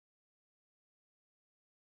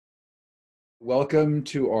Welcome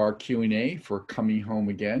to our Q&A for Coming Home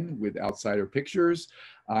Again with Outsider Pictures.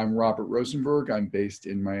 I'm Robert Rosenberg. I'm based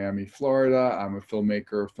in Miami, Florida. I'm a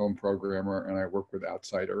filmmaker, film programmer, and I work with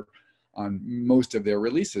Outsider on most of their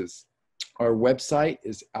releases. Our website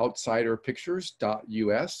is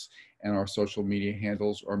outsiderpictures.us, and our social media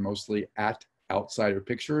handles are mostly at Outsider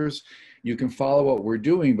Pictures. You can follow what we're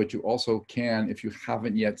doing, but you also can, if you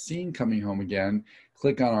haven't yet seen Coming Home Again,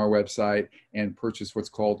 click on our website and purchase what's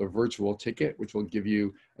called a virtual ticket, which will give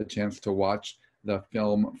you a chance to watch the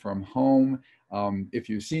film from home. If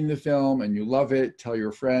you've seen the film and you love it, tell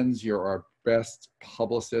your friends. You're our best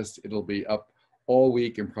publicist. It'll be up all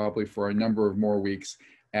week and probably for a number of more weeks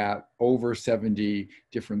at over 70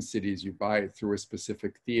 different cities. You buy it through a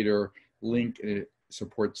specific theater link, and it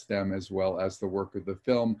supports them as well as the work of the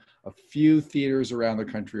film. A few theaters around the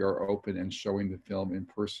country are open and showing the film in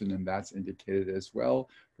person, and that's indicated as well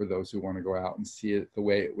for those who want to go out and see it the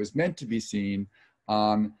way it was meant to be seen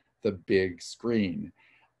on the big screen.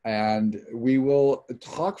 And we will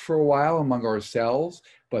talk for a while among ourselves,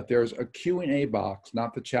 but there's a Q&A box,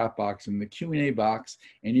 not the chat box. In the Q&A box,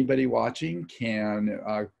 anybody watching can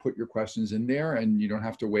put your questions in there, and you don't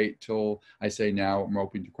have to wait till I say now I'm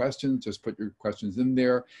open to questions. Just put your questions in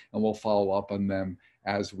there and we'll follow up on them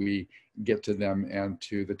as we get to them and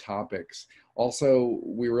to the topics. Also,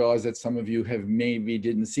 we realize that some of you have maybe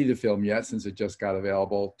didn't see the film yet since it just got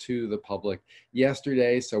available to the public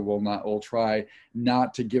yesterday. So we'll try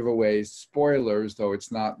not to give away spoilers, though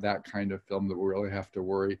it's not that kind of film that we really have to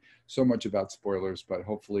worry so much about spoilers, but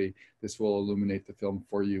hopefully this will illuminate the film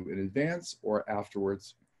for you in advance or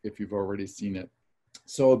afterwards if you've already seen it.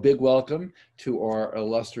 So a big welcome to our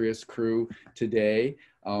illustrious crew today.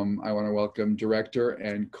 I want to welcome director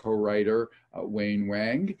and co-writer Wayne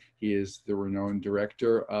Wang. He is the renowned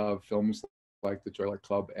director of films like The Joy Luck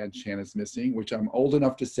Club and Chan is Missing, which I'm old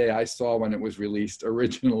enough to say I saw when it was released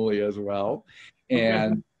originally as well.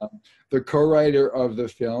 And the co-writer of the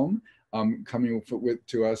film, coming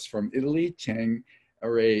to us from Italy,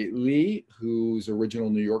 Chang-rae Lee, whose original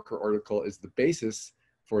New Yorker article is the basis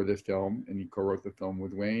for the film, and he co-wrote the film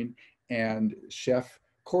with Wayne, and Chef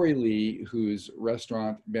Corey Lee, whose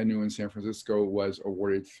restaurant menu in San Francisco was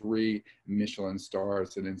awarded 3 Michelin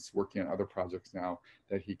stars and is working on other projects now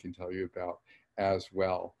that he can tell you about as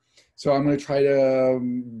well. So I'm going to try to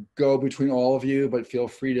go between all of you, but feel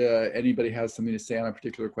free to, anybody has something to say on a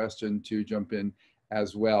particular question, to jump in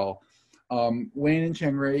as well. Wayne and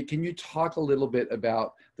Chang-rae, can you talk a little bit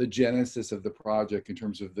about the genesis of the project in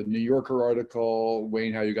terms of the New Yorker article?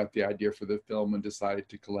 Wayne, how you got the idea for the film and decided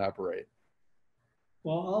to collaborate?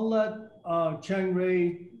 Well, I'll let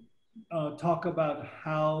Chang-rae talk about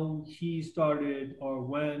how he started or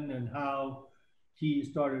when and how he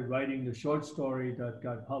started writing the short story that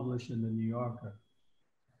got published in the New Yorker.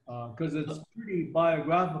 Because it's pretty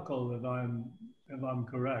biographical, if I'm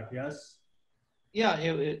correct. Yes. Yeah,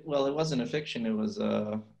 well, it wasn't a fiction. It was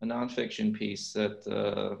a nonfiction piece that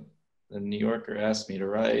the New Yorker asked me to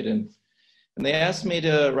write, and they asked me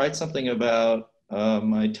to write something about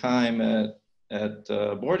my time at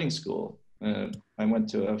boarding school. I went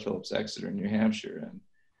to Phillips Exeter, New Hampshire,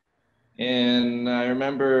 and I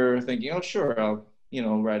remember thinking, oh, sure, I'll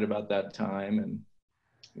write about that time, and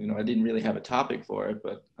I didn't really have a topic for it,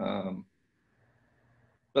 but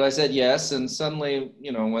I said yes, and suddenly,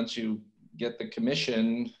 once you get the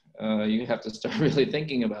commission, you have to start really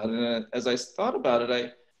thinking about it. And as I thought about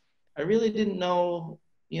it, I really didn't know,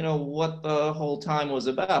 what the whole time was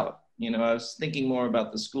about. I was thinking more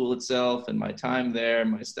about the school itself and my time there,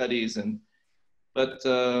 my studies, but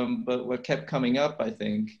what kept coming up, I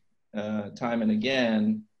think, time and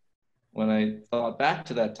again, when I thought back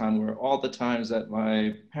to that time, were all the times that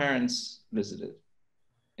my parents visited,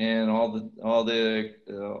 and all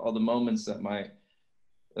the moments that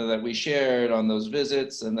we shared on those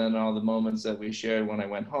visits, and then all the moments that we shared when I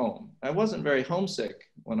went home. I wasn't very homesick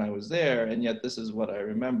when I was there, and yet this is what I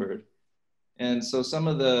remembered. And so some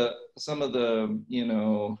of the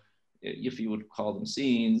if you would call them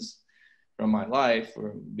scenes from my life,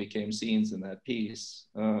 or became scenes in that piece,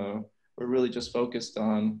 were really just focused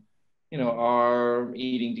on, our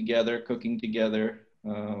eating together, cooking together,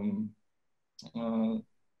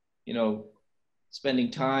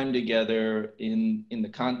 spending time together in the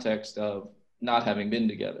context of not having been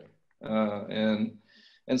together. And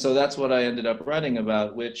so that's what I ended up writing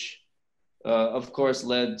about, which of course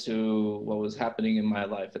led to what was happening in my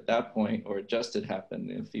life at that point, or just had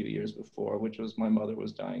happened a few years before, which was my mother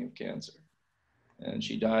was dying of cancer. And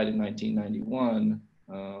she died in 1991.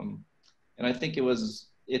 And I think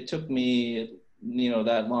it took me,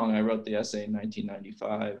 that long. I wrote the essay in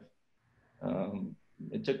 1995.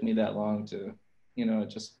 it took me that long to, you know,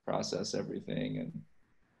 just process everything and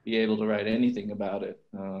be able to write anything about it.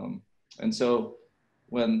 And so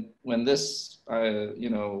when this, you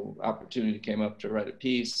know, opportunity came up to write a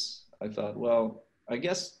piece, I thought, well, I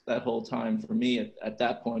guess that whole time for me at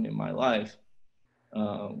that point in my life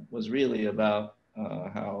was really about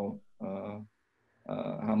how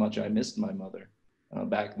much I missed my mother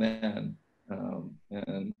back then,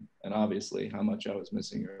 and obviously how much I was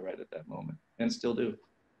missing her right at that moment, and still do.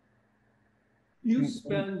 You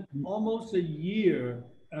spent almost a year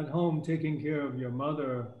at home taking care of your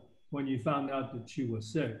mother when you found out that she was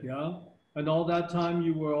sick, yeah? And all that time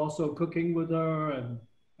you were also cooking with her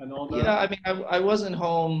and all that? Yeah, I mean, I wasn't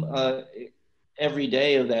home every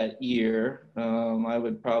day of that year. I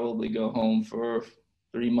would probably go home for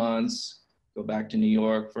 3 months, go back to New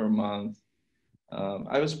York for a month.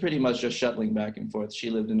 I was pretty much just shuttling back and forth. She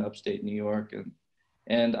lived in upstate New York,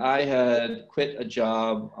 and I had quit a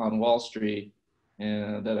job on Wall Street,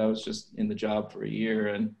 and that I was just in the job for a year,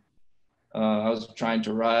 and I was trying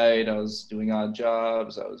to write. I was doing odd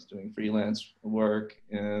jobs. I was doing freelance work,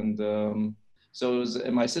 and so it was.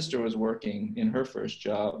 And my sister was working in her first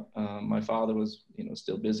job. My father was, you know,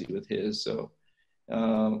 still busy with his. So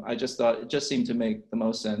I just thought it just seemed to make the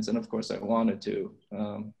most sense, and of course I wanted to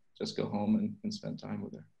just go home and spend time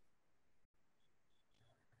with her.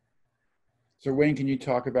 So Wayne, can you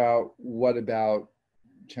talk about what about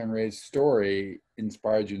Chang-rae's story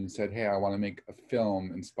inspired you and said, hey, I want to make a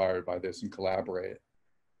film inspired by this and collaborate?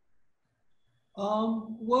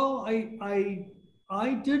 Well,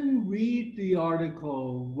 I didn't read the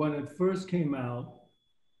article when it first came out.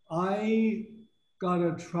 I got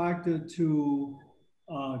attracted to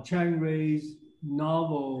Chang-rae's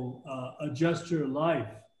novel, A Just Your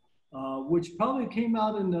Life, which probably came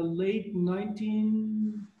out in the late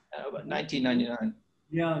About 1999.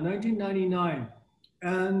 Yeah, 1999.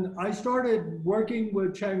 And I started working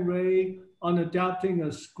with Chang-rae on adapting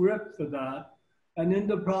a script for that. And in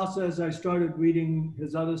the process, I started reading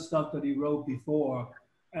his other stuff that he wrote before.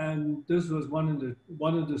 And this was one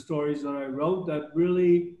of the stories that I wrote that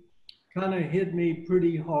really kind of hit me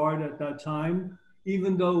pretty hard at that time,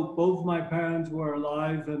 even though both my parents were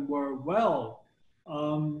alive and were well.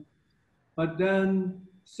 But then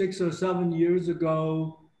 6 or 7 years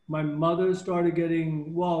ago, my mother started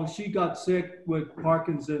getting, well, she got sick with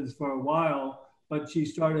Parkinson's for a while, but she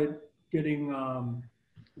started getting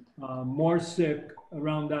more sick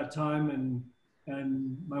around that time.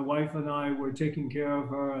 And my wife and I were taking care of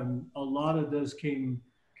her, and a lot of this came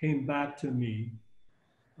back to me.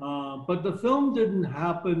 But the film didn't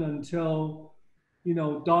happen until, you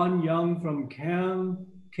know, Don Young from Cannes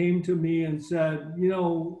came to me and said, you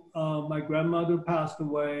know, my grandmother passed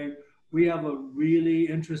away. We have a really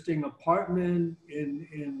interesting apartment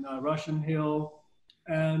in Russian Hill,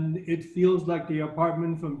 and it feels like the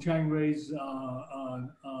apartment from Chang-rae's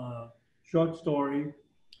short story.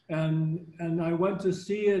 And I went to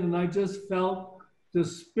see it, and I just felt the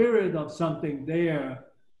spirit of something there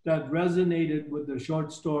that resonated with the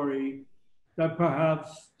short story, that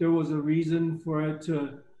perhaps there was a reason for it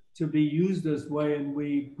to be used this way. And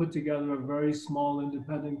we put together a very small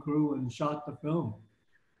independent crew and shot the film.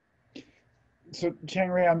 So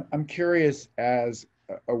Chang-rae, I'm curious, as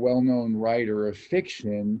a well-known writer of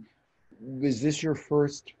fiction, was this your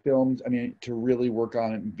first film, I mean, to really work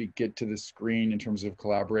on it and get to the screen in terms of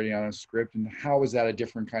collaborating on a script? And how was that a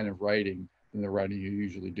different kind of writing than the writing you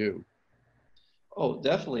usually do? Oh,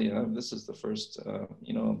 definitely. This is the first,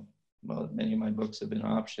 you know, well, many of my books have been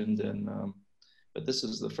optioned, and but this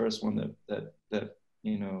is the first one that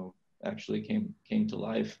you know, actually came to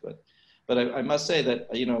life. But I must say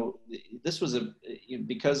that, you know, this was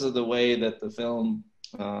because of the way that the film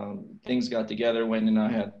things got together. Wayne and I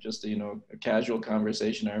had just a casual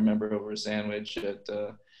conversation. I remember over a sandwich at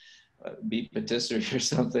Beef Patisserie or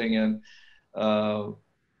something, and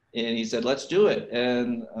he said, "Let's do it."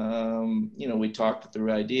 And you know, we talked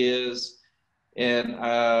through ideas, and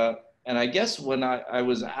I guess when I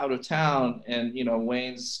was out of town, and you know,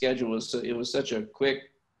 Wayne's schedule was such a quick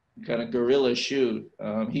kind of guerrilla shoot.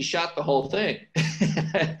 He shot the whole thing.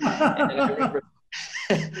 And I remember,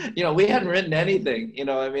 you know, we hadn't written anything. You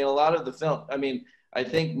know, I mean, a lot of the film, I mean, I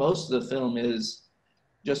think most of the film is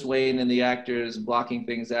just Wayne and the actors blocking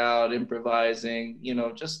things out, improvising, you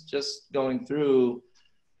know, just going through,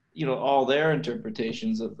 you know, all their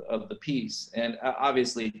interpretations of the piece, and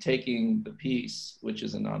obviously taking the piece, which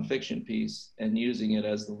is a nonfiction piece, and using it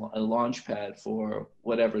as a launch pad for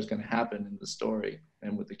whatever's going to happen in the story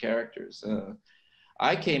and with the characters.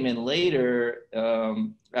 I came in later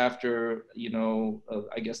after,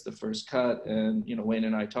 I guess the first cut, and, Wayne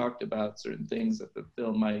and I talked about certain things that the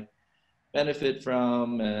film might benefit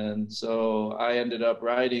from. And so I ended up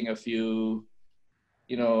writing a few,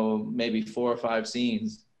 maybe 4 or 5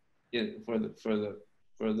 scenes for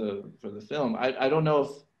the film. I don't know if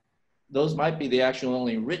those might be the actual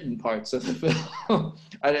only written parts of the film.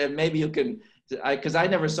 Maybe you can, because I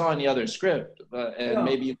never saw any other script, and Yeah.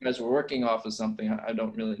 maybe you guys were working off of something. I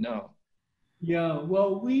don't really know. Yeah, well,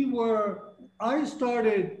 I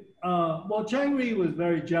started, well, Chang-rae was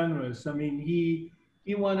very generous. I mean, he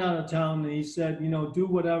went out of town and he said, do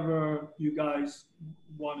whatever you guys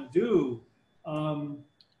want to do. Um,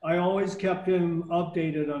 I always kept him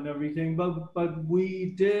updated on everything, but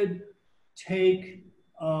we did take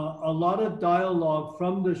a lot of dialogue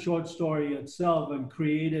from the short story itself and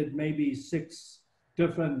created maybe 6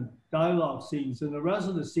 different dialogue scenes. And the rest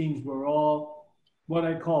of the scenes were all what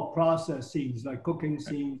I call process scenes, like cooking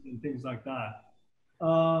scenes and things like that.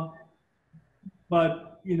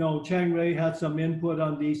 But Chang-rae had some input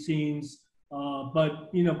on these scenes.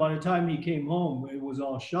 But by the time he came home, it was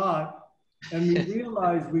all shot, and we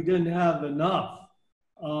realized we didn't have enough,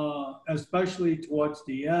 especially towards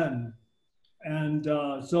the end. And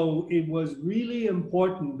so it was really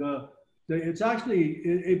important.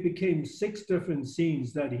 It became 6 different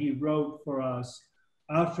scenes that he wrote for us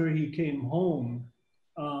after he came home.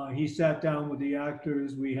 He sat down with the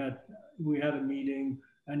actors. We had a meeting,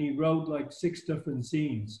 and he wrote like 6 different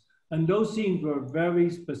scenes. And those scenes were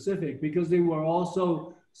very specific because they were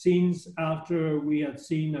also scenes after we had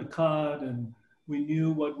seen a cut and we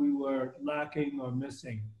knew what we were lacking or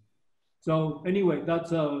missing. So anyway,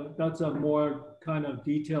 that's a more kind of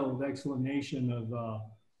detailed explanation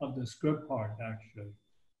of the script part, actually.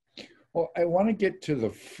 Well, I want to get to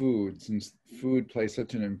the food, since food plays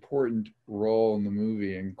such an important role in the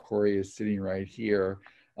movie, and Corey is sitting right here.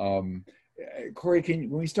 Corey, when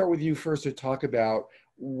we start with you first to talk about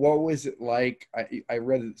what was it like? I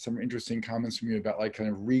read some interesting comments from you about like kind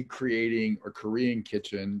of recreating a Korean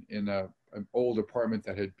kitchen in an old apartment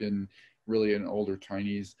that had been really an older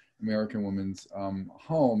Chinese American woman's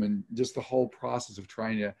home, and just the whole process of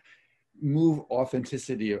trying to move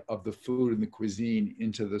authenticity of the food and the cuisine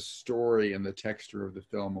into the story and the texture of the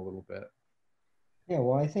film a little bit. Yeah,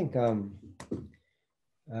 well, I think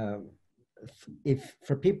if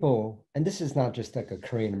for people, and this is not just like a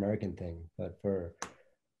Korean American thing, but for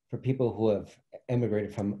people who have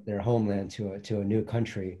emigrated from their homeland to a new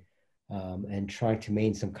country and trying to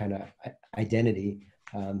maintain some kind of identity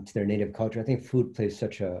to their native culture, I think food plays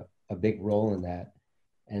such a big role in that.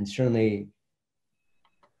 And certainly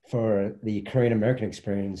for the Korean American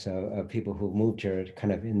experience of people who moved here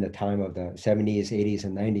kind of in the time of the 70s, 80s,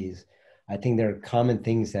 and 90s, I think there are common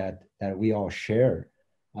things that we all share,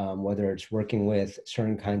 whether it's working with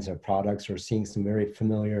certain kinds of products or seeing some very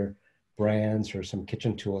familiar brands or some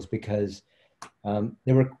kitchen tools, because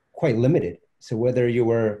they were quite limited. So whether you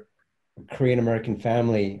were a Korean American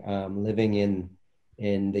family living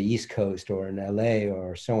in the East Coast or in LA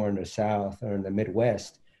or somewhere in the South or in the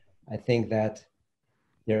Midwest, I think that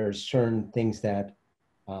there are certain things that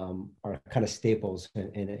are kind of staples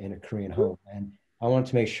in a Korean home. And I wanted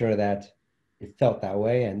to make sure that it felt that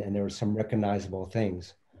way, and there were some recognizable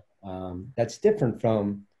things. That's different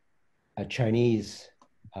from a Chinese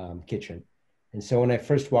kitchen. And so when I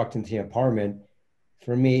first walked into the apartment,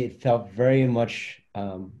 for me, it felt very much,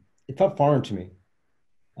 it felt foreign to me.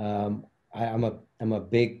 I'm a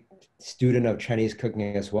big student of Chinese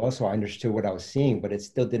cooking as well, so I understood what I was seeing, but it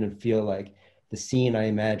still didn't feel like the scene I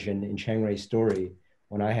imagined in Chang-rae's story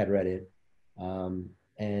when I had read it.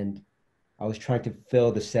 And I was trying to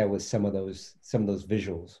fill the set with some of those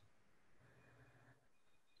visuals.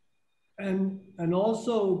 And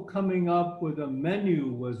also coming up with a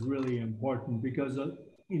menu was really important because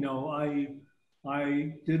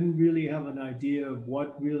I didn't really have an idea of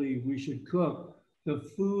what really we should cook. The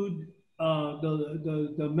food,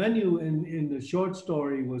 the menu in the short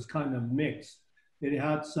story was kind of mixed. It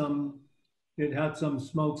had some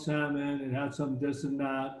smoked salmon, it had some this and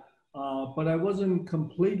that, but I wasn't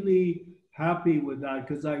completely happy with that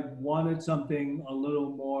because I wanted something a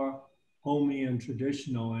little more homey and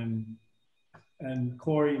traditional. And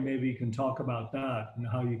Corey maybe can talk about that and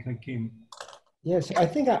how you came. Yes, I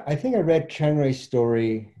think I read Chang-rae's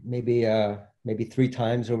story maybe 3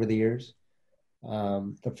 times over the years.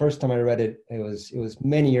 The first time I read it, it was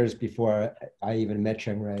many years before I even met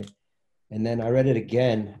Chang-rae. And then I read it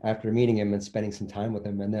again after meeting him and spending some time with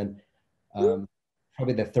him. And then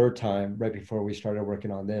probably the 3rd time, right before we started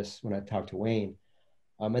working on this, when I talked to Wayne.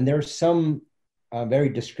 And there are some very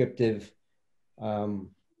descriptive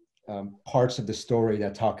parts of the story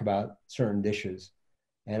that talk about certain dishes.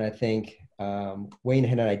 And I think Wayne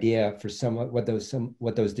had an idea for what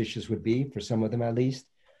those dishes would be, for some of them at least.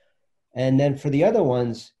 And then for the other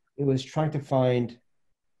ones, it was trying to find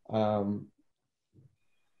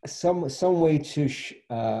some way to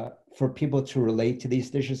for people to relate to these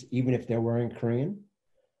dishes, even if they weren't Korean.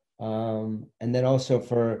 And then also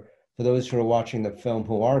for those who are watching the film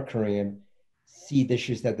who are Korean, see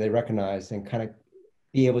dishes that they recognize and kind of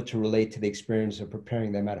be able to relate to the experience of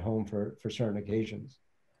preparing them at home for certain occasions.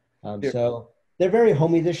 So they're very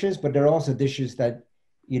homey dishes, but they're also dishes that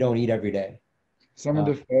you don't eat every day. Some of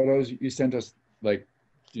the photos you sent us, like,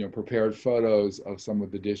 prepared photos of some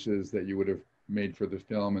of the dishes that you would have made for the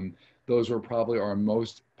film, and those were probably our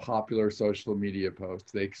most popular social media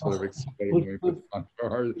posts. They sort of exploded when we put on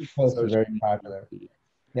our social very popular. Media.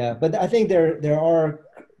 Yeah, but I think there are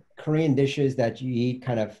Korean dishes that you eat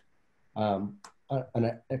kind of on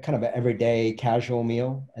a kind of an everyday casual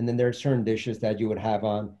meal, and then there are certain dishes that you would have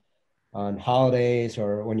on holidays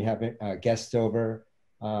or when you have guests over,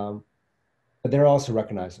 but they're also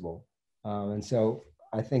recognizable, and so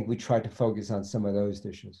I think we try to focus on some of those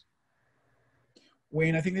dishes.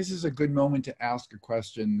 Wayne, I think this is a good moment to ask a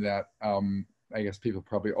question that I guess people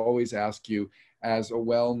probably always ask you. As a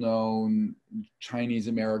well-known Chinese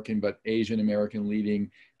American but Asian American leading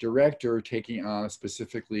director taking on a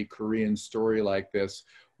specifically Korean story like this,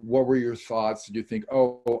 what were your thoughts? Did you think,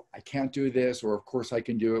 oh, I can't do this, or of course I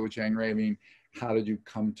can do it with Chang-rae? I mean, how did you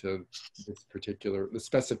come to the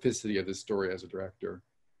specificity of this story as a director?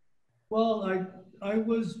 Well, I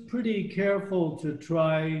was pretty careful to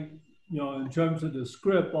try, in terms of the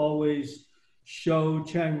script, always show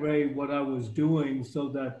Chang-rae what I was doing so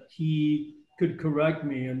that he could correct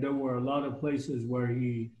me. And there were a lot of places where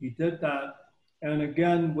he did that. And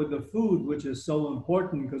again, with the food, which is so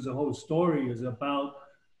important because the whole story is about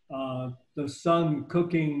the son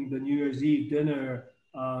cooking the New Year's Eve dinner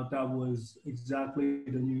that was exactly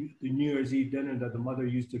the New Year's Eve dinner that the mother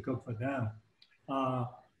used to cook for them.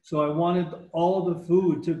 So I wanted all the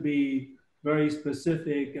food to be very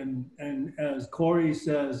specific and as Corey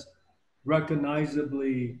says,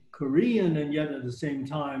 recognizably Korean, and yet at the same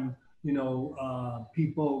time,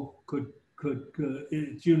 people could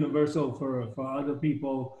it's universal for other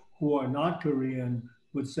people who are not Korean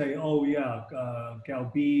would say, oh yeah,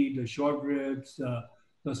 galbi, the short ribs,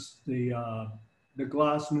 the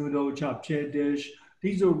glass noodle japchae dish.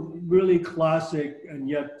 These are really classic and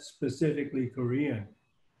yet specifically Korean.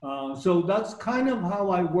 So that's kind of how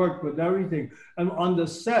I worked with everything. And on the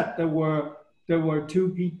set, there were two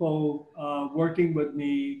people working with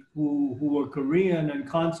me who were Korean and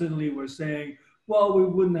constantly were saying, well, we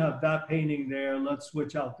wouldn't have that painting there. Let's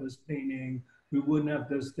switch out this painting. We wouldn't have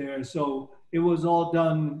this there. So it was all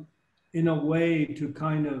done in a way to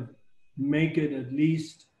kind of make it at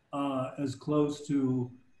least as close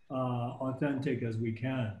to authentic as we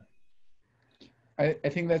can. I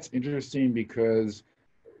think that's interesting because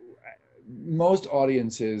most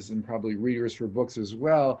audiences, and probably readers for books as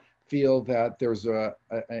well, feel that there's an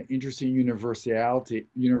interesting universality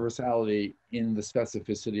in the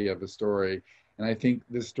specificity of the story. And I think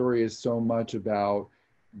this story is so much about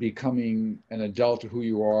becoming an adult who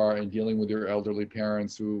you are and dealing with your elderly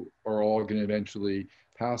parents who are all going to eventually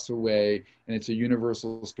pass away. And it's a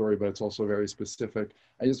universal story, but it's also very specific.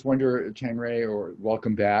 I just wonder, Chang-rae, or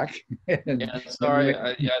welcome back. Yeah, sorry,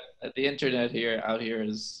 the internet out here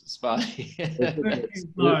is spotty.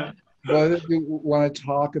 Whether you want to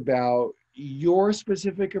talk about your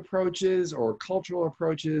specific approaches or cultural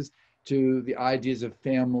approaches to the ideas of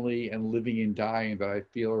family and living and dying that I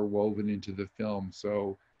feel are woven into the film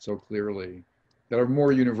so clearly, that are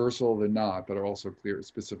more universal than not, but are also clear,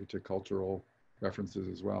 specific to cultural references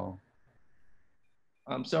as well.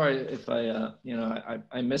 I'm sorry if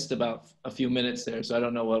I missed about a few minutes there, so I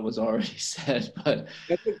don't know what was already said, but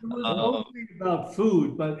it was mostly about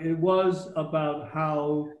food, but it was about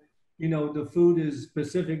how, the food is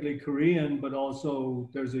specifically Korean, but also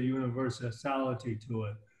there's a universality to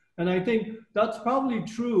it. And I think that's probably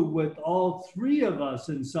true with all three of us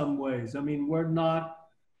in some ways. I mean, we're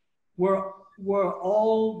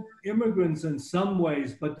all immigrants in some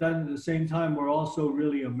ways, but then at the same time, we're also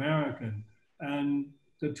really American. And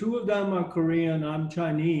the two of them are Korean, I'm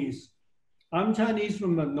Chinese. I'm Chinese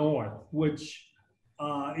from the north, which,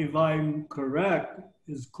 if I'm correct,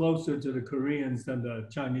 is closer to the Koreans than the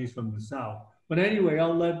Chinese from the south. But anyway,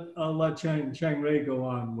 I'll let Chang-rae go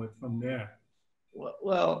on from there.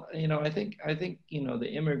 Well, I think the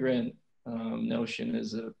immigrant notion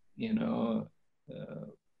is a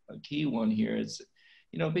key one here.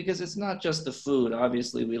 you know, because it's not just the food.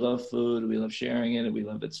 Obviously, we love food, we love sharing it, and we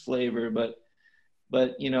love its flavor.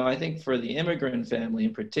 But you know, I think for the immigrant family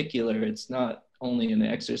in particular, it's not only an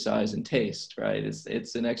exercise in taste, right?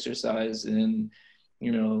 It's an exercise in,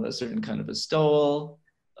 you know, a certain kind of bestowal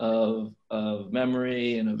of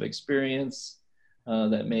memory and of experience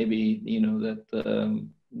that maybe, you know, that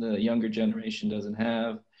the younger generation doesn't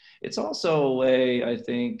have. It's also a way, I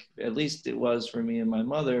think, at least it was for me and my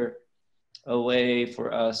mother, a way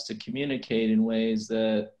for us to communicate in ways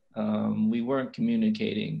that we weren't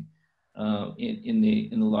communicating in the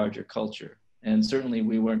larger culture. And certainly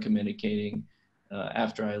we weren't communicating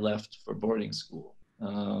after I left for boarding school.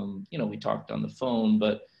 You know, we talked on the phone,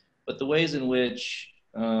 but the ways in which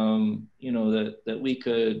you know, that we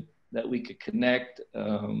could connect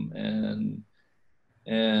and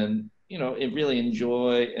you know, it really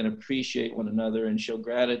enjoy and appreciate one another and show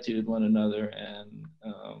gratitude one another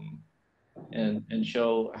and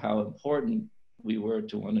show how important we were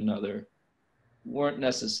to one another weren't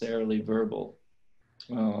necessarily verbal.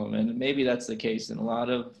 And maybe that's the case in a lot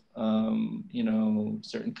of, you know,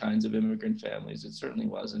 certain kinds of immigrant families. It certainly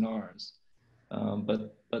was in ours.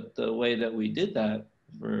 But the way that we did that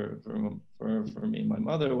for me and my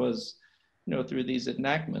mother was, you know, through these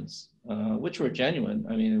enactments, which were genuine.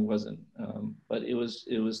 I mean, it wasn't, but it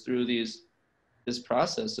was through this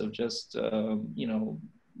process of just, you know,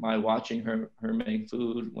 my watching her make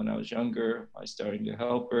food when I was younger, my starting to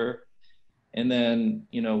help her. And then,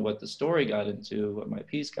 you know, what the story got into, what my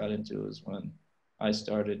piece got into is when I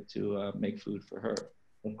started to make food for her.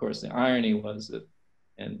 Of course, the irony was that,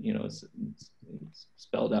 and, you know, it's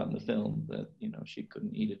spelled out in the film that, you know, she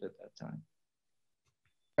couldn't eat it at that time.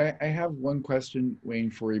 I have one question, Wayne,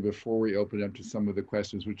 for you before we open up to some of the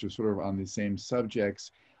questions, which are sort of on the same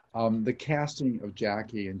subjects. The casting of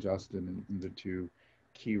Jackie and Justin in the two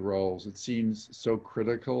key roles, it seems so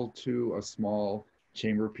critical to a small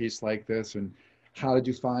chamber piece like this. And how did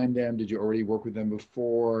you find them? Did you already work with them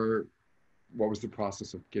before? What was the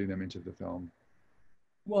process of getting them into the film?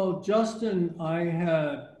 Well, Justin, I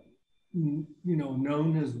had, you know,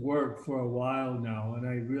 known his work for a while now, and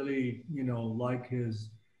I really, you know, like his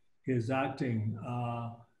acting.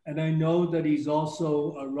 And I know that he's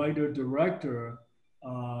also a writer-director.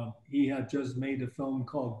 He had just made a film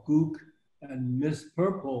called Gook and Miss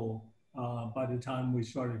Purple by the time we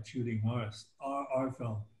started shooting our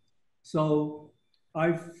film. So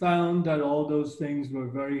I found that all those things were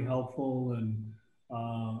very helpful, and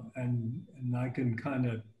I can kind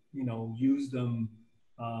of, you know, use them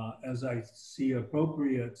as I see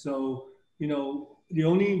appropriate. So, you know, the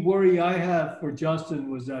only worry I have for Justin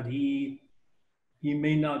was that he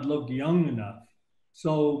may not look young enough.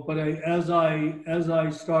 So, but as I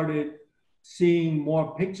started seeing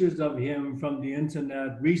more pictures of him from the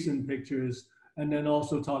internet, recent pictures, and then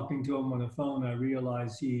also talking to him on the phone, I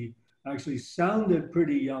realized he actually sounded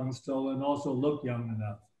pretty young still and also looked young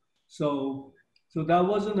enough. So that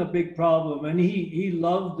wasn't a big problem. And he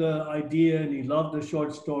loved the idea and he loved the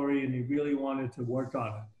short story and he really wanted to work on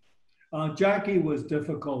it. Jackie was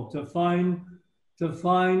difficult to find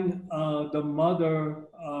the mother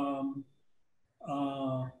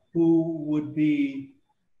who would be,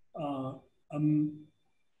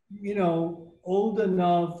 you know, old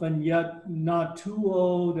enough and yet not too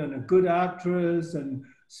old, and a good actress and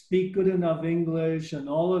speak good enough English, and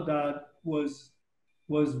all of that was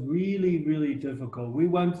really, really difficult. We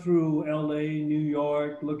went through LA, New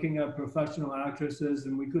York, looking at professional actresses,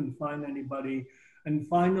 and we couldn't find anybody. And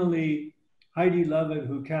finally, Heidi Levitt,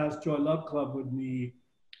 who cast Joy Luck Club with me,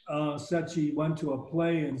 said she went to a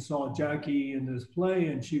play and saw Jackie in this play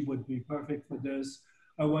and she would be perfect for this.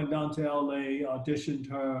 I went down to LA, auditioned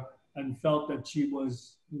her, and felt that she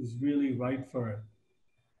was really right for it.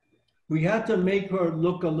 We had to make her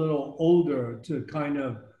look a little older to kind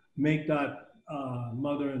of make that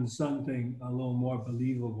mother and son thing a little more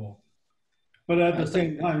believable. But at the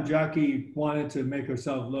same time, Jackie wanted to make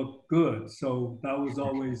herself look good. So that was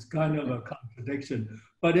always kind of a contradiction.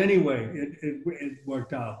 But anyway, it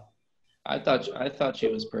worked out. I thought she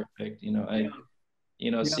was perfect. You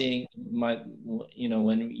know, seeing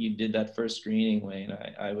when you did that first screening, Wayne,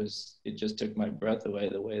 it just took my breath away,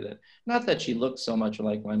 the way that, not that she looked so much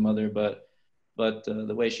like my mother, but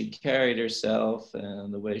the way she carried herself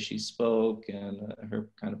and the way she spoke and her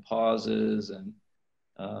kind of pauses, and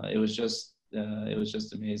it was just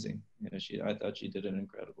amazing. You know, I thought she did an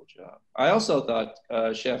incredible job. I also thought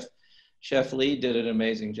Chef Lee did an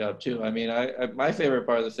amazing job too. I mean, my favorite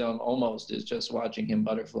part of the film almost is just watching him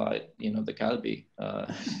butterfly, you know, the kalbi.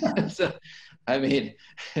 So, I mean,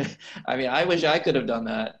 I wish I could have done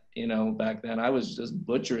that, you know, back then. I was just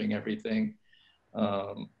butchering everything.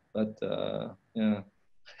 Yeah.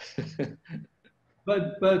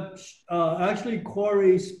 But actually,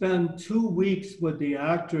 Corey spent 2 weeks with the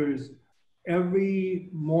actors every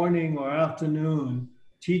morning or afternoon,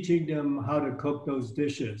 teaching them how to cook those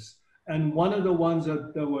dishes. And one of the ones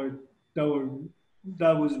that were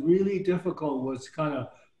that was really difficult was kind of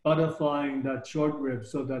butterflying that short rib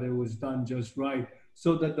so that it was done just right,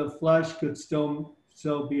 so that the flesh could still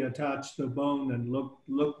be attached to the bone and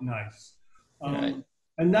look nice. Right.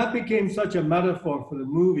 And that became such a metaphor for the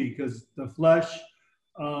movie because the flesh,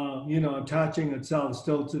 attaching itself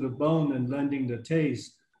still to the bone and lending the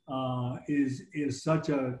taste is such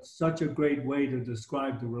a great way to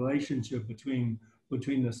describe the relationship between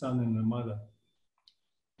the son and the mother.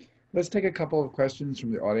 Let's take a couple of questions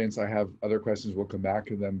from the audience. I have other questions. We'll come back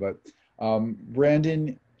to them. But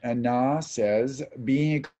Brandon Na says,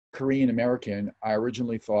 being a Korean American, I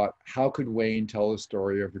originally thought, how could Wayne tell the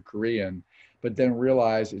story of a Korean? But then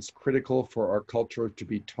realized it's critical for our culture to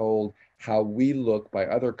be told how we look by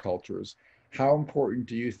other cultures. How important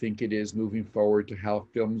do you think it is moving forward to have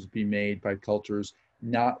films be made by cultures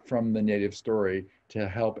not from the native story to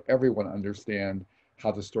help everyone understand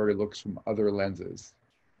how the story looks from other lenses?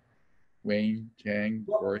 Wayne, Chang,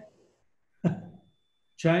 Corey?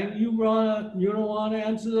 Chang, you don't want to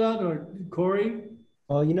answer that, or Corey?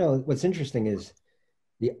 Well, what's interesting is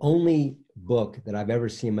the only book that I've ever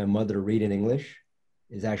seen my mother read in English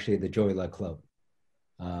is actually The Joy Luck Club.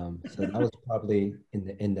 So that was probably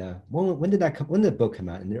when did the book come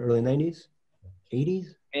out? In the early 90s?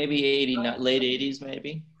 80s? Maybe 80, late 80s,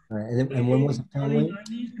 maybe. And when was it filmed?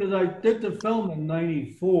 90s, because I did the film in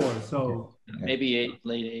 94, so. Okay. Maybe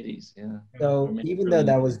late 80s, yeah. So even though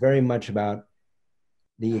that was very much about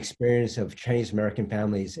the experience of Chinese American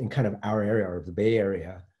families in kind of our area or the Bay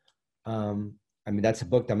Area, that's a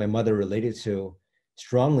book that my mother related to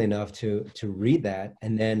strongly enough to read that.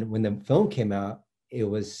 And then when the film came out, it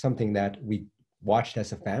was something that we watched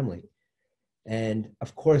as a family. And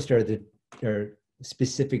of course, there are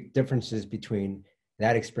specific differences between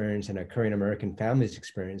that experience and a Korean American family's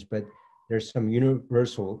experience, but there's some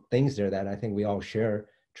universal things there that I think we all share,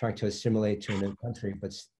 trying to assimilate to a new country,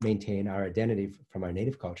 but maintain our identity from our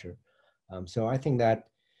native culture. So I think that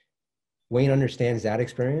Wayne understands that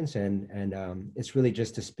experience, and it's really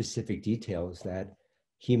just the specific details that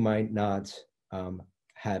he might not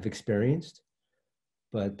have experienced,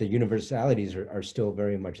 but the universalities are still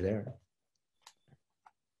very much there.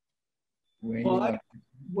 Well,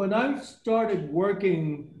 when I started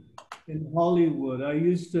working in Hollywood, I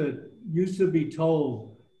used to be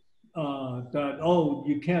told that, oh,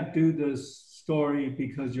 you can't do this story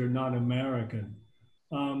because you're not American.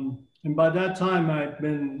 And by that time, I'd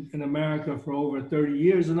been in America for over 30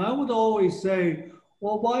 years, and I would always say,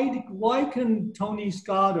 well, why can Tony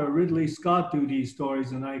Scott or Ridley Scott do these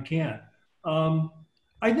stories and I can't?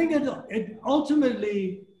 I think it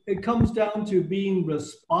ultimately, it comes down to being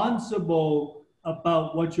responsible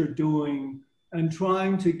about what you're doing and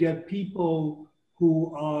trying to get people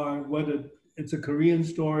who are, whether it's a Korean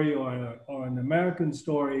story or an American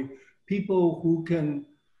story, people who can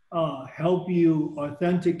help you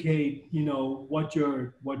authenticate, what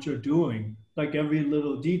you're doing. Like every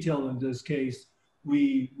little detail in this case,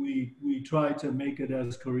 we try to make it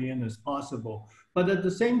as Korean as possible. But at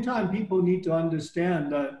the same time, people need to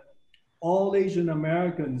understand that all Asian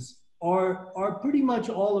Americans are pretty much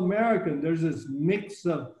all American. There's this mix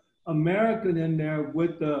of American in there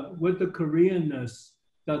with the Koreanness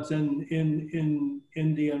that's in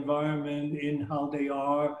the environment, in how they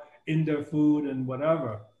are, in their food and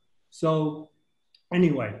whatever. So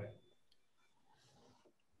anyway,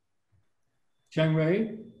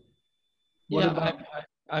 Chang-rae? Yeah,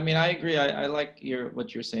 I agree. I like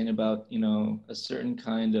what you're saying about, a certain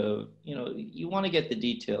kind of, you want to get the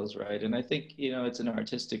details right. And I think, it's an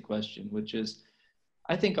artistic question, which is,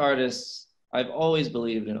 I think artists, I've always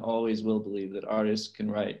believed and always will believe that artists can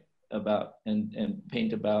write about and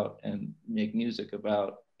paint about and make music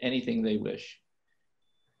about anything they wish.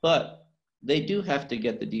 But they do have to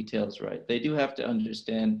get the details right. They do have to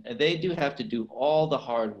understand, and they do have to do all the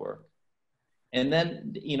hard work. And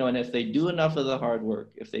then, and if they do enough of the hard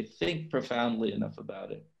work, if they think profoundly enough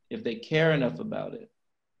about it, if they care enough about it,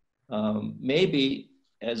 maybe,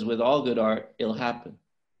 as with all good art, it'll happen.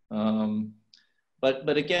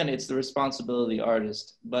 But again, it's the responsibility of the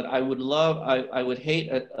artist. But I would hate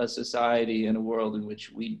a society and a world in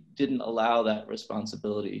which we didn't allow that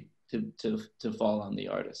responsibility to fall on the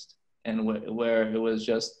artist, and where it was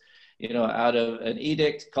just, out of an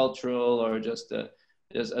edict, cultural, or just a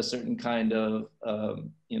certain kind of,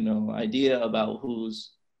 idea about who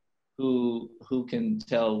can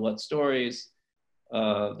tell what stories.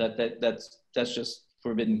 that's just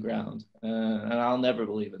forbidden ground, and I'll never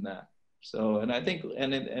believe in that. So, and I think,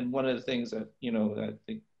 and one of the things that, you know, I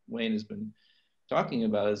think Wayne has been talking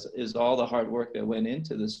about is all the hard work that went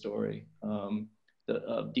into the story,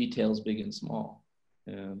 the details big and small.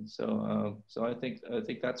 And so, so I think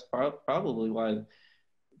that's probably why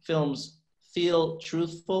films feel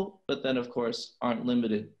truthful, but then of course aren't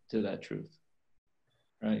limited to that truth,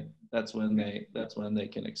 right? That's when they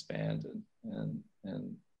can expand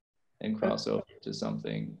and cross over to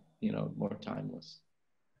something, you know, more timeless.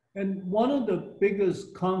 And one of the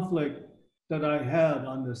biggest conflict that I had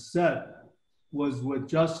on the set was with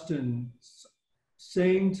Justin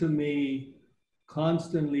saying to me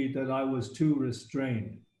constantly that I was too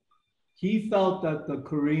restrained. He felt that the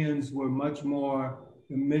Koreans were much more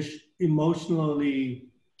emotionally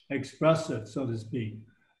expressive, so to speak.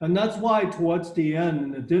 And that's why towards the end,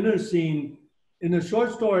 in the dinner scene, in the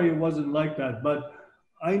short story, it wasn't like that, but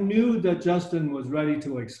I knew that Justin was ready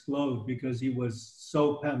to explode because he was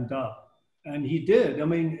so pent up. And he did. I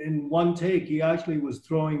mean, in one take, he actually was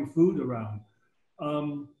throwing food around.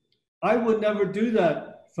 I would never do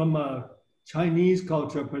that from a Chinese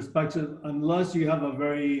culture perspective unless you have a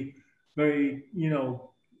very, very, you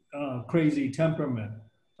know, crazy temperament.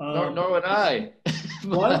 Nor would I.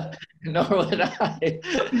 What? Nor would I.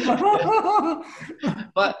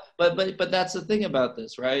 but that's the thing about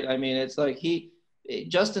this, right? I mean, it's like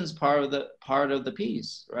Justin's part of the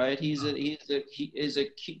piece, right? He is a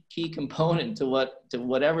key component to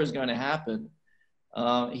whatever is going to happen.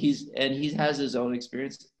 He has his own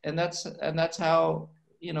experience, and that's how,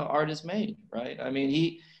 you know, art is made, right? I mean,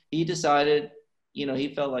 he decided, you know, he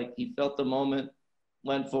felt the moment,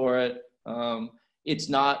 went for it. It's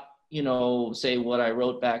not, you know, say what I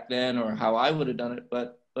wrote back then or how I would have done it,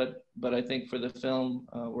 but I think for the film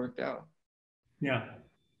worked out. Yeah,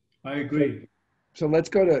 I agree. So let's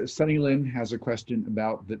go to Sunny Lin has a question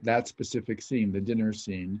about that specific scene, the dinner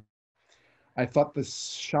scene. I thought the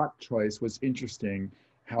shot choice was interesting,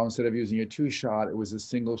 how instead of using a two-shot, it was a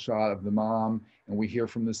single shot of the mom, and we hear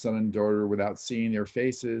from the son and daughter without seeing their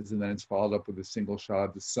faces, and then it's followed up with a single shot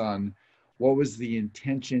of the son. What was the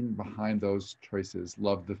intention behind those choices?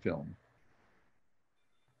 Loved the film.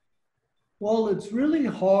 Well, it's really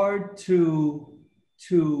hard to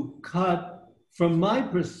cut, from my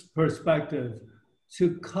perspective,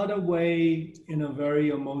 to cut away in a very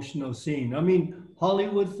emotional scene. I mean,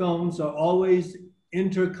 Hollywood films are always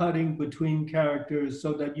intercutting between characters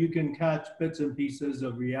so that you can catch bits and pieces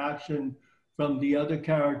of reaction from the other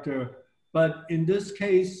character. But in this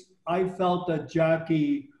case, I felt that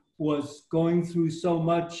Jackie was going through so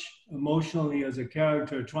much emotionally as a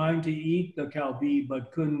character, trying to eat the kalbi,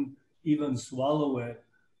 but couldn't even swallow it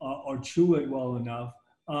or chew it well enough.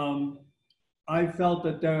 I felt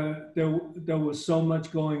that there was so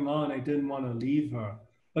much going on, I didn't want to leave her.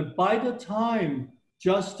 But by the time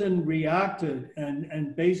Justin reacted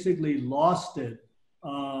and basically lost it,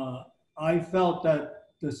 I felt that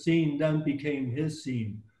the scene then became his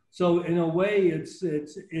scene. So in a way, it's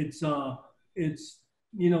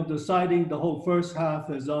you know, deciding the whole first half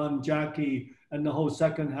is on Jackie and the whole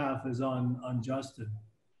second half is on Justin.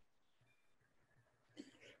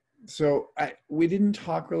 So we didn't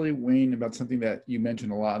talk really, Wayne, about something that you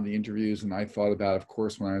mentioned a lot in the interviews, and I thought about, of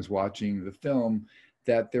course, when I was watching the film,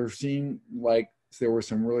 that there seemed like there were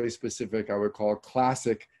some really specific, I would call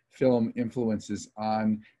classic film influences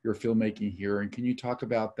on your filmmaking here. And can you talk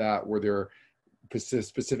about that? Were there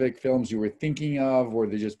specific films you were thinking of, or are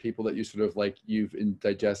they just people that you sort of like, you've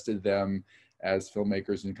digested them as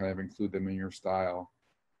filmmakers and kind of include them in your style?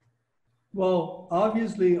 Well,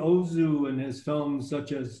 obviously Ozu and his films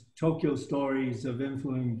such as Tokyo Stories have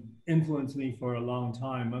influenced me for a long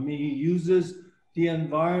time. I mean, he uses the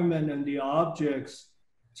environment and the objects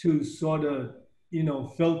to sort of, you know,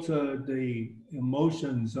 filter the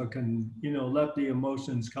emotions or can, you know, let the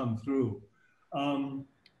emotions come through.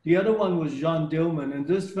 The other one was Jean Dillman. And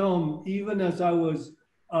this film, even as I was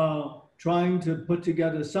trying to put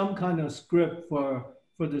together some kind of script for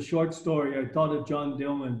the short story, I thought of John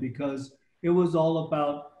Dillman because it was all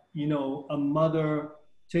about, you know, a mother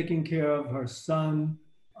taking care of her son,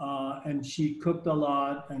 and she cooked a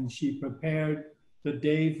lot and she prepared the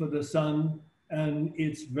day for the son. And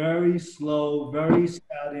it's very slow, very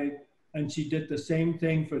static. And she did the same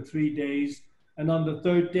thing for 3 days. And on the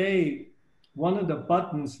third day, one of the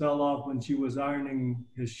buttons fell off when she was ironing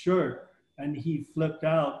his shirt, and he flipped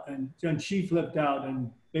out, and she flipped out and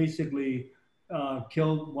basically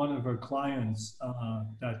killed one of her clients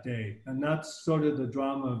that day. And that's sort of the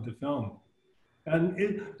drama of the film.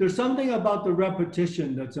 And there's something about the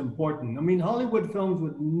repetition that's important. I mean, Hollywood films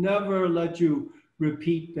would never let you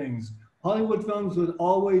repeat things. Hollywood films would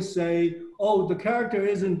always say, oh, the character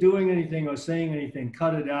isn't doing anything or saying anything,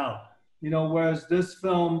 cut it out. You know, whereas this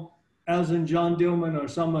film, as in John Dillman or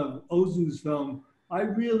some of Ozu's film, I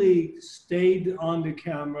really stayed on the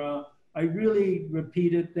camera. I really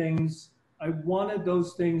repeated things. I wanted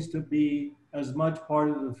those things to be as much part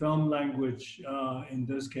of the film language in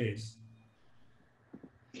this case.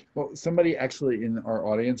 Well, somebody actually in our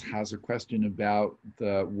audience has a question about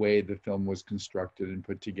the way the film was constructed and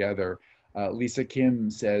put together. Lisa Kim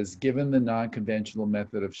says, given the non-conventional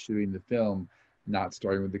method of shooting the film, not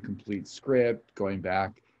starting with the complete script, going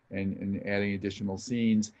back and adding additional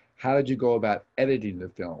scenes, how did you go about editing the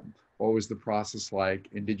film? What was the process like?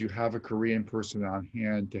 And did you have a Korean person on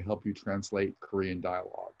hand to help you translate Korean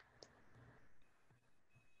dialogue?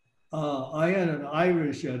 I had an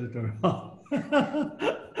Irish editor.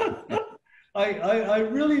 I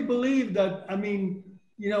really believe that, I mean,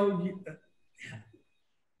 you know,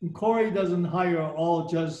 Corey doesn't hire all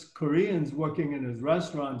just Koreans working in his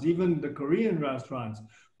restaurants, even the Korean restaurants,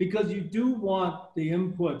 because you do want the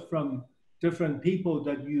input from different people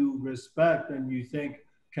that you respect and you think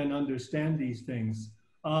can understand these things.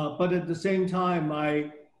 But at the same time,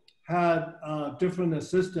 I had different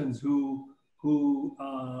assistants who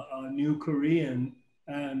knew Korean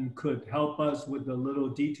and could help us with the little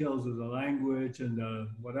details of the language and the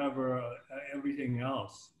whatever, everything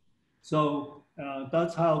else. So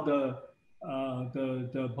that's how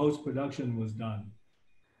the post-production was done.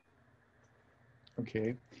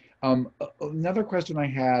 Okay. Another question I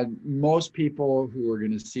had, most people who are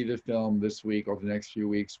going to see the film this week or the next few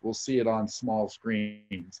weeks will see it on small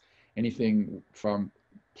screens. Anything from,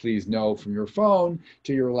 please know, from your phone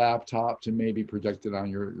to your laptop to maybe projected on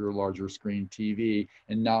your larger screen TV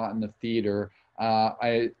and not in the theater.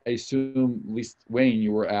 I assume, at least Wayne,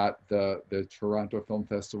 you were at the Toronto Film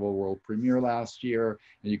Festival world premiere last year,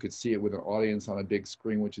 and you could see it with an audience on a big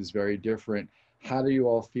screen, which is very different. How do you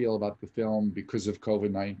all feel about the film because of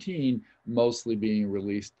COVID-19 mostly being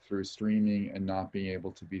released through streaming and not being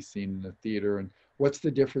able to be seen in the theater? And what's the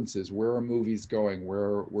differences? Where are movies going? Where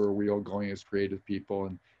are we all going as creative people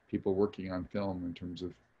and people working on film in terms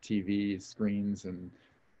of TV screens and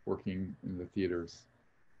working in the theaters?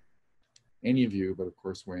 Any of you, but of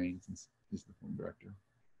course Wayne, since he's the film director.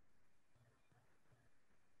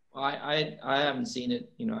 Well, I haven't seen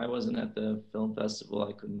it. You know, I wasn't at the film festival.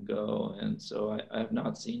 I couldn't go, and so I have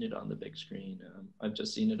not seen it on the big screen. I've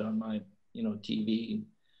just seen it on my, you know, TV.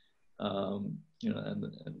 You know,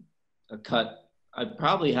 and a cut. I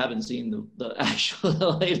probably haven't seen the actual the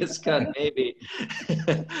latest cut. Maybe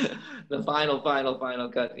the final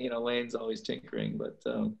cut. You know, Wayne's always tinkering, but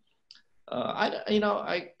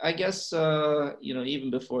I guess you know,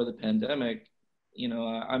 even before the pandemic, you know,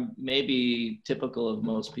 I'm maybe typical of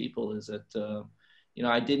most people is that, you know,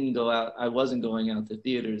 I wasn't going out to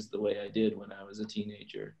theaters the way I did when I was a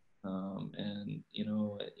teenager. And, you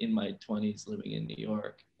know, in my 20s living in New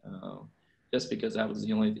York, just because that was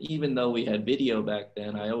the only, even though we had video back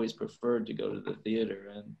then, I always preferred to go to the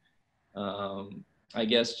theater. And I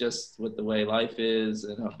guess just with the way life is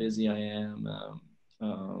and how busy I am,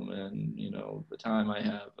 and, you know, the time I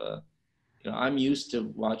have, you know, I'm used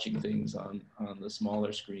to watching things on the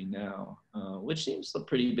smaller screen now, which seems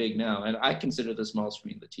pretty big now. And I consider the small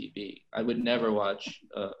screen the TV. I would never watch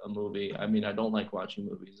a movie. I mean, I don't like watching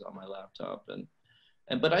movies on my laptop.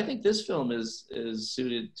 But I think this film is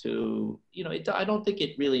suited to, you know, I don't think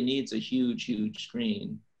it really needs a huge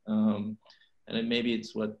screen. And maybe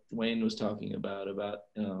it's what Wayne was talking about,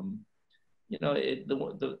 you know,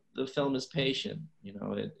 the film is patient. You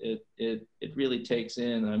know, it really takes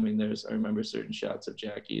in. I mean, I remember certain shots of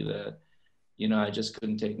Jackie that, you know, I just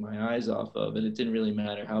couldn't take my eyes off of, and it didn't really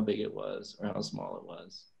matter how big it was or how small it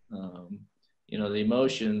was. You know, the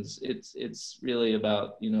emotions. It's really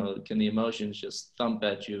about, you know, can the emotions just thump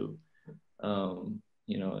at you,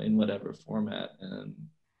 you know, in whatever format. And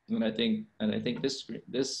I think this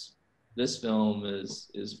film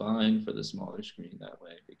is fine for the smaller screen that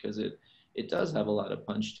way, because it does have a lot of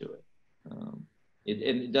punch to it.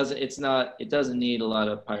 It doesn't need a lot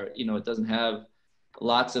of you know, it doesn't have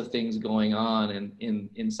lots of things going on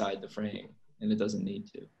inside the frame, and it doesn't need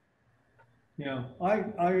to. Yeah,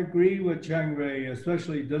 I agree with Chang-rae,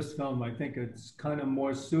 especially this film. I think it's kind of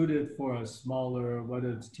more suited for a smaller,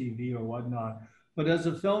 whether it's TV or whatnot. But as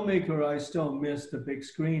a filmmaker, I still miss the big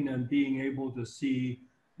screen and being able to see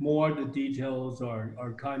more of the details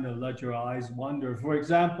or kind of let your eyes wander. For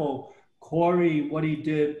example, Corey, what he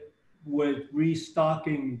did with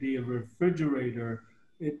restocking the refrigerator,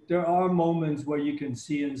 there are moments where you can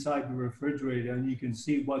see inside the refrigerator and you can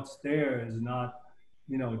see what's there is not,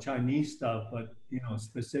 Chinese stuff, but,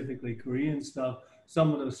 specifically Korean stuff,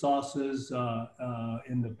 some of the sauces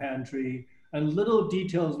in the pantry and little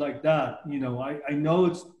details like that. I know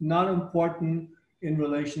it's not important in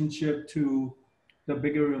relationship to the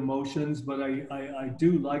bigger emotions, but I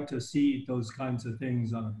do like to see those kinds of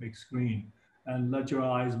things on a big screen and let your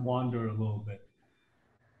eyes wander a little bit.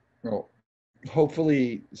 Well,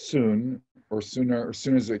 hopefully soon, or sooner, or as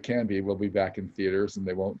soon as it can be, we'll be back in theaters and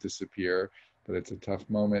they won't disappear. But it's a tough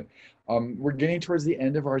moment. We're getting towards the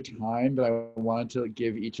end of our time, but I wanted to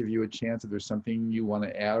give each of you a chance. If there's something you want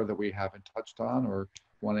to add or that we haven't touched on or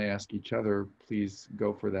want to ask each other, please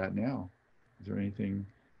go for that now. Is there anything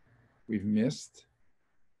we've missed?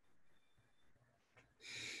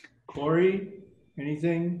 Corey,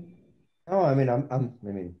 anything? Oh, I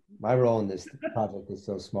mean, my role in this project is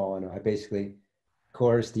so small, and I basically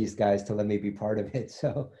coerced these guys to let me be part of it.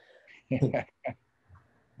 So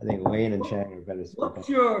I think Wayne and Chang are better.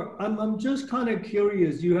 I'm just kind of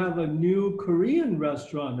curious. You have a new Korean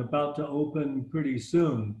restaurant about to open pretty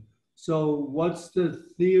soon. So what's the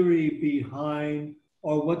theory behind,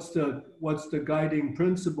 or what's the guiding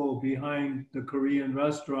principle behind the Korean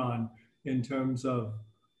restaurant in terms of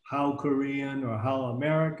how Korean or how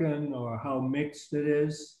American or how mixed it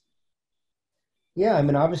is? Yeah, I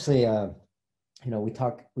mean, obviously, we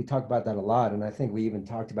talk about that a lot, and I think we even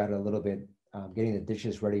talked about it a little bit, getting the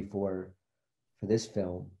dishes ready for this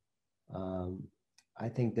film. I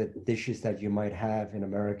think that dishes that you might have in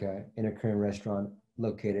America in a Korean restaurant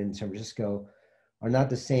located in San Francisco are not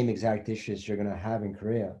the same exact dishes you're going to have in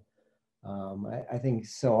Korea. I think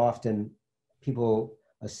so often people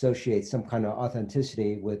associate some kind of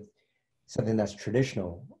authenticity with something that's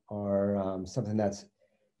traditional or something that's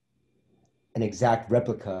an exact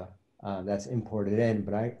replica that's imported in.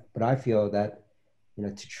 But I feel that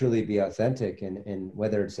to truly be authentic in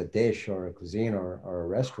whether it's a dish or a cuisine or a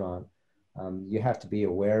restaurant, you have to be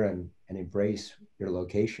aware and embrace your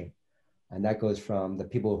location. And that goes from the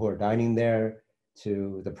people who are dining there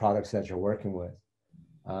to the products that you're working with.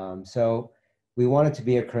 So we want it to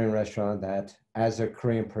be a Korean restaurant that, as a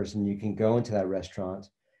Korean person, you can go into that restaurant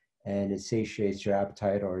and it satiates your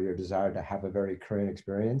appetite or your desire to have a very Korean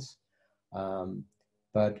experience.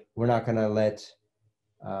 But we're not going to let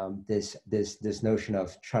this notion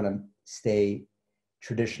of trying to stay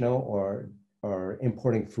traditional or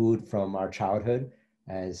importing food from our childhood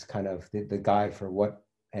as kind of the guide for what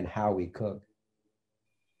and how we cook.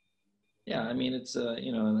 Yeah, I mean, it's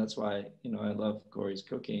and that's why I love Corey's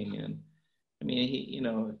cooking, and I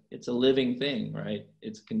mean, it's a living thing, right?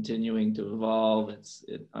 It's continuing to evolve.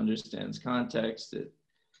 It understands context.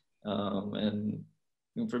 And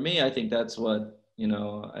for me, I think that's what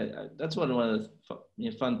that's one of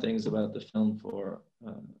the fun things about the film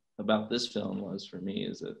about this film was for me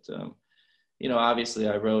is that obviously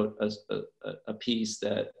I wrote a piece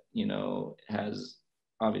that has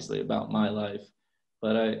obviously about my life,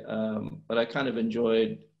 but I kind of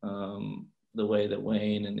enjoyed the way that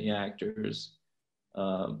Wayne and the actors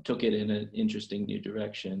took it in an interesting new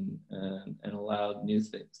direction and allowed new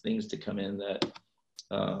things to come in that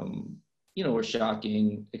were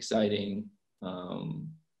shocking, exciting,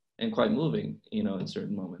 and quite moving, in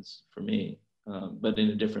certain moments for me, but in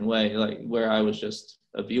a different way, like where I was just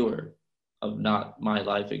a viewer of not my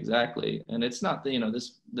life exactly. And it's not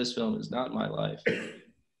this film is not my life,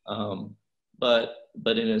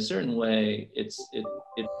 but in a certain way, it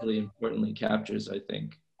really importantly captures, I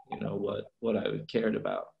think, what I cared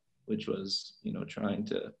about, which was trying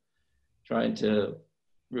to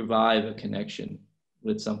revive a connection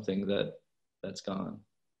with something that's gone.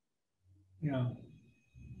 Yeah,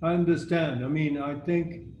 I understand. I mean, I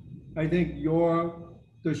think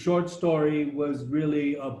the short story was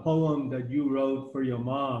really a poem that you wrote for your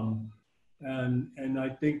mom. And I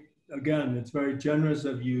think, again, it's very generous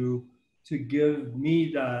of you to give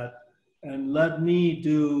me that and let me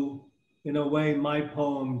do, in a way, my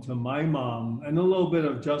poem to my mom and a little bit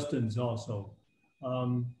of Justin's also.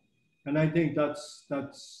 And I think that's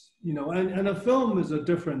and a film is a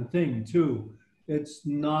different thing too. It's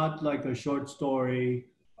not like a short story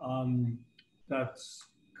that's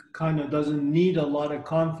kind of doesn't need a lot of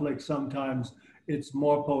conflict sometimes. It's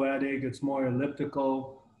more poetic, it's more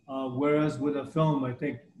elliptical. Whereas with a film, I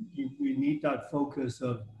think we need that focus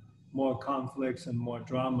of more conflicts and more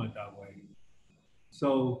drama that way.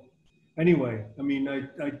 So anyway, I mean,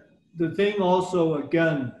 the thing also,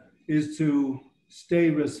 again, is to stay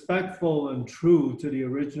respectful and true to the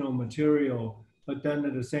original material, but then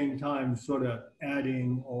at the same time, sort of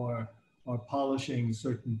adding or polishing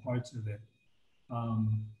certain parts of it.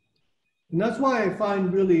 And that's why I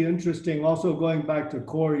find really interesting, also going back to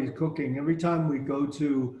Corey's cooking, every time we go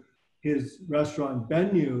to his restaurant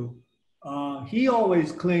venue, he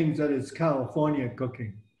always claims that it's California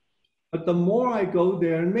cooking. But the more I go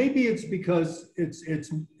there, and maybe it's because it's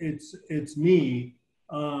me,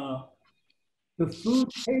 the food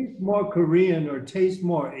tastes more Korean or tastes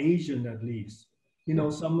more Asian at least. You know,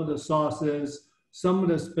 some of the sauces, some of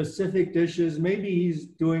the specific dishes. Maybe he's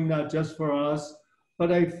doing that just for us,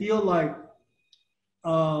 but I feel like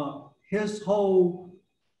his whole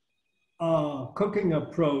cooking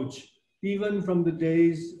approach, even from the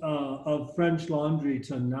days of French Laundry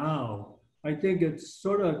to now, I think it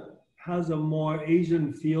sort of has a more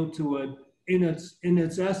Asian feel to it in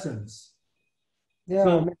its essence. Yeah,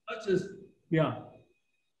 So I mean, that's just, yeah.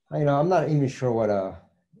 I'm not even sure what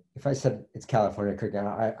if I said it's California cooking,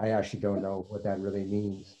 I actually don't know what that really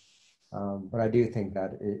means. But I do think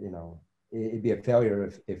that it'd be a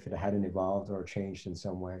failure if it hadn't evolved or changed in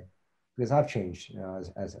some way, because I've changed,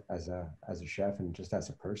 as a chef and just as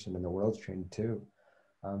a person, and the world's changed too.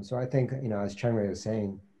 So I think, as Chang-rae was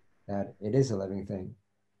saying, that it is a living thing.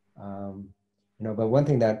 But one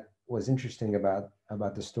thing that was interesting about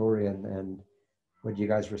the story and what you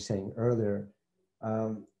guys were saying earlier,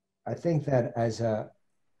 I think that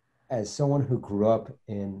as someone who grew up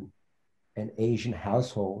in an Asian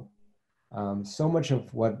household, so much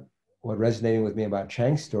of what resonated with me about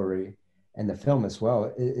Chang's story and the film as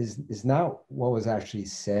well is not what was actually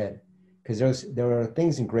said, because there are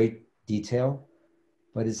things in great detail,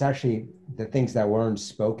 but it's actually the things that weren't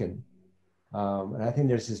spoken. And I think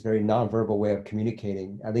there's this very nonverbal way of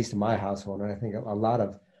communicating, at least in my household, and I think a lot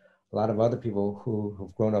of other people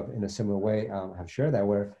who've grown up in a similar way have shared that,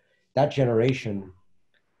 where that generation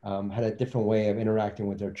had a different way of interacting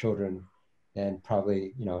with their children than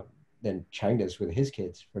probably, than Chang does with his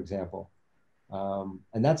kids, for example.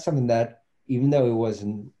 And that's something that, even though it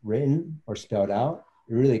wasn't written or spelled out,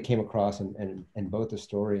 it really came across in both the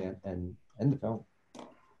story and the film.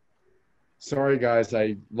 Sorry, guys,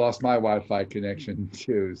 I lost my Wi-Fi connection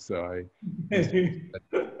too, so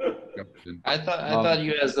I thought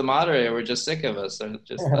you, as the moderator, were just sick of us. Or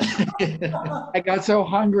just I got so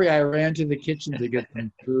hungry, I ran to the kitchen to get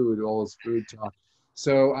some food, all this food talk.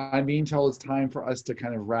 So I'm being told it's time for us to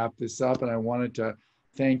kind of wrap this up, and I wanted to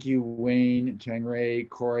thank you, Wayne, Chang-rae,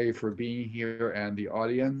 Corey, for being here, and the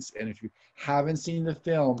audience. And if you haven't seen the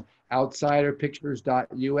film,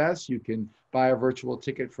 outsiderpictures.us, you can buy a virtual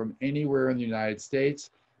ticket from anywhere in the United States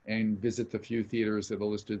and visit the few theaters that are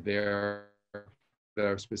listed there that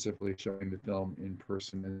are specifically showing the film in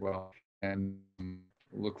person as well. And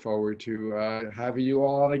look forward to having you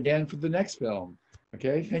all on again for the next film.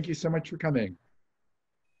 Okay, thank you so much for coming.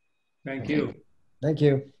 Thank you. Thank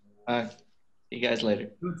you. See you guys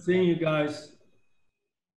later. Good seeing you guys.